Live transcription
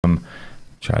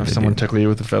Have someone tickle you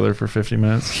with a feather for 50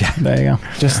 minutes. Yeah, there you go.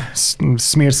 Just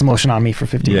smeared some lotion on me for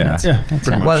 15 minutes. Yeah,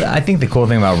 pretty much. Well, I think the cool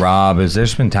thing about Rob is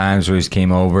there's been times where he's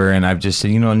came over and I've just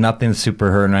said, nothing's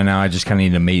super hurting right now. I just kind of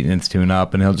need a maintenance tune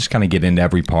up, and he'll just kind of get into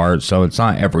every part. So it's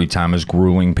not every time is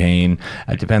grueling pain.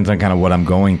 It depends on kind of what I'm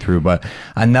going through. But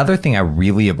another thing I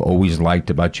really have always liked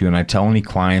about you, and I tell any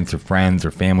clients or friends or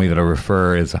family that I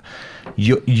refer, is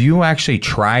you actually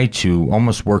try to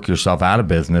almost work yourself out of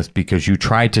business because you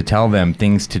try to tell them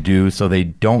things to do so they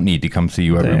don't need to come see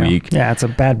you every week. Yeah, it's a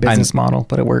bad business model,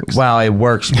 but it works. Well, it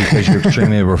works because you're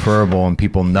extremely referable, and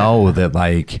people know that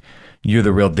like you're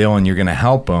the real deal and you're going to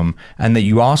help them, and that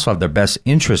you also have their best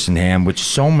interest in hand, which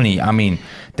so many, I mean,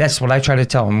 that's what I try to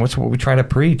tell them. What's what we try to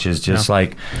preach is just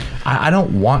like, I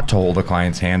don't want to hold a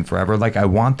client's hand forever. Like I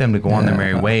want them to go on their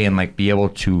merry way and like be able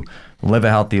to live a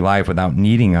healthy life without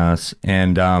needing us.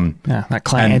 And that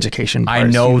client education part I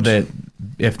know huge. that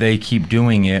if they keep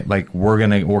doing it, like we're going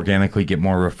to organically get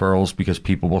more referrals because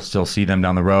people will still see them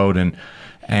down the road.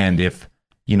 And if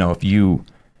you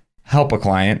help a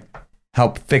client,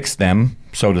 help fix them,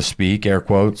 so to speak, air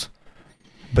quotes,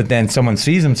 but then someone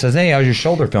sees them and says, "Hey, how's your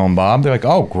shoulder feeling, Bob?" They're like,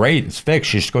 "Oh, great, it's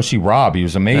fixed. You should go see Rob. He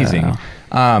was amazing."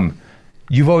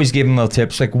 You've always given little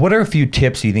tips. Like, what are a few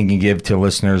tips you think you give to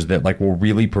listeners that like will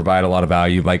really provide a lot of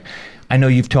value? Like, I know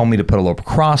you've told me to put a little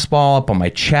crossball up on my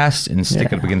chest and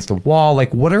stick it up against the wall.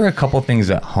 Like, what are a couple things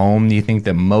at home do you think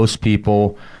that most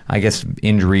people, I guess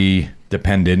injury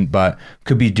dependent, but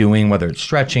could be doing, whether it's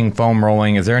stretching, foam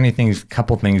rolling? Is there anything, a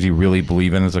couple things you really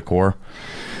believe in as a core?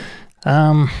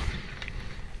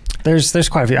 There's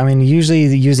quite a few. I mean, usually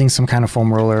using some kind of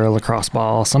foam roller, a lacrosse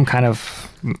ball, some kind of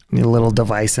little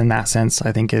device in that sense,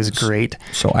 I think is great.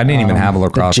 So I didn't even have a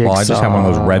lacrosse ball. I just have one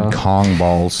of those red Kong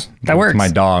balls. That works. My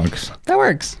dogs. That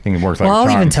works. I think it works like Well, a I'll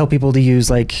charm. even tell people to use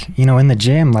like, in the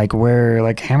gym, like where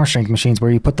like hammer strength machines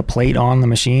where you put the plate on the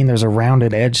machine, there's a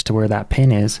rounded edge to where that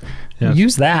pin is. Yeah.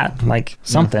 Use that, like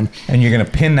something. And you're going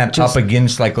to pin that up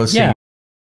against, like, let's say